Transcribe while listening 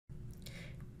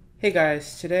Hey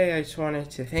guys, today I just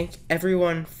wanted to thank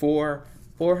everyone for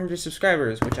 400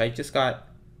 subscribers, which I just got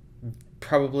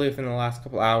probably within the last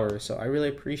couple hours, so I really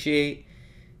appreciate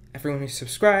everyone who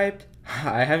subscribed.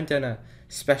 I haven't done a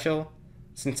special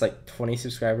since like 20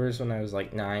 subscribers when I was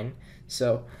like 9,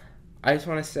 so I just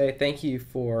want to say thank you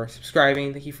for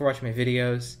subscribing, thank you for watching my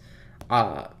videos.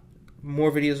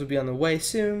 More videos will be on the way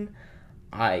soon.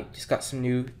 I just got some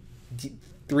new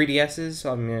 3DSs,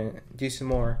 so I'm going to do some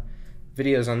more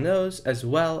videos on those, as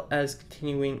well as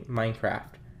continuing Minecraft,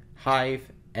 Hive,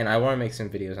 and I want to make some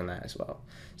videos on that as well.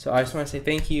 So I just want to say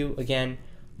thank you again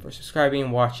for subscribing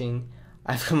and watching.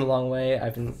 I've come a long way.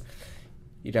 I've been,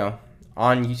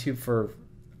 on YouTube for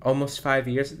almost 5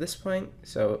 years at this point,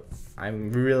 so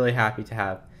I'm really happy to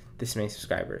have this many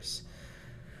subscribers.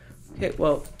 Okay,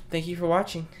 well, thank you for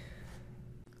watching.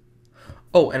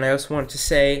 Oh, and I also wanted to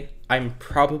say I'm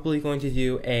probably going to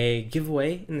do a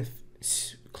giveaway in the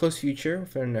close future,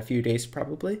 within a few days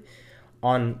probably,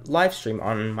 on live stream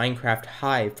on Minecraft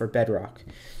Hive for Bedrock.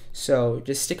 So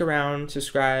just stick around,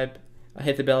 subscribe,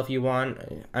 hit the bell if you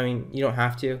want. I mean, you don't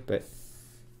have to, but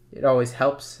it always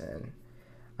helps, and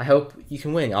I hope you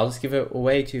can win. I'll just give it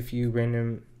away to a few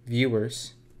random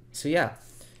viewers. So yeah,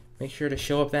 make sure to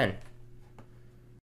show up then.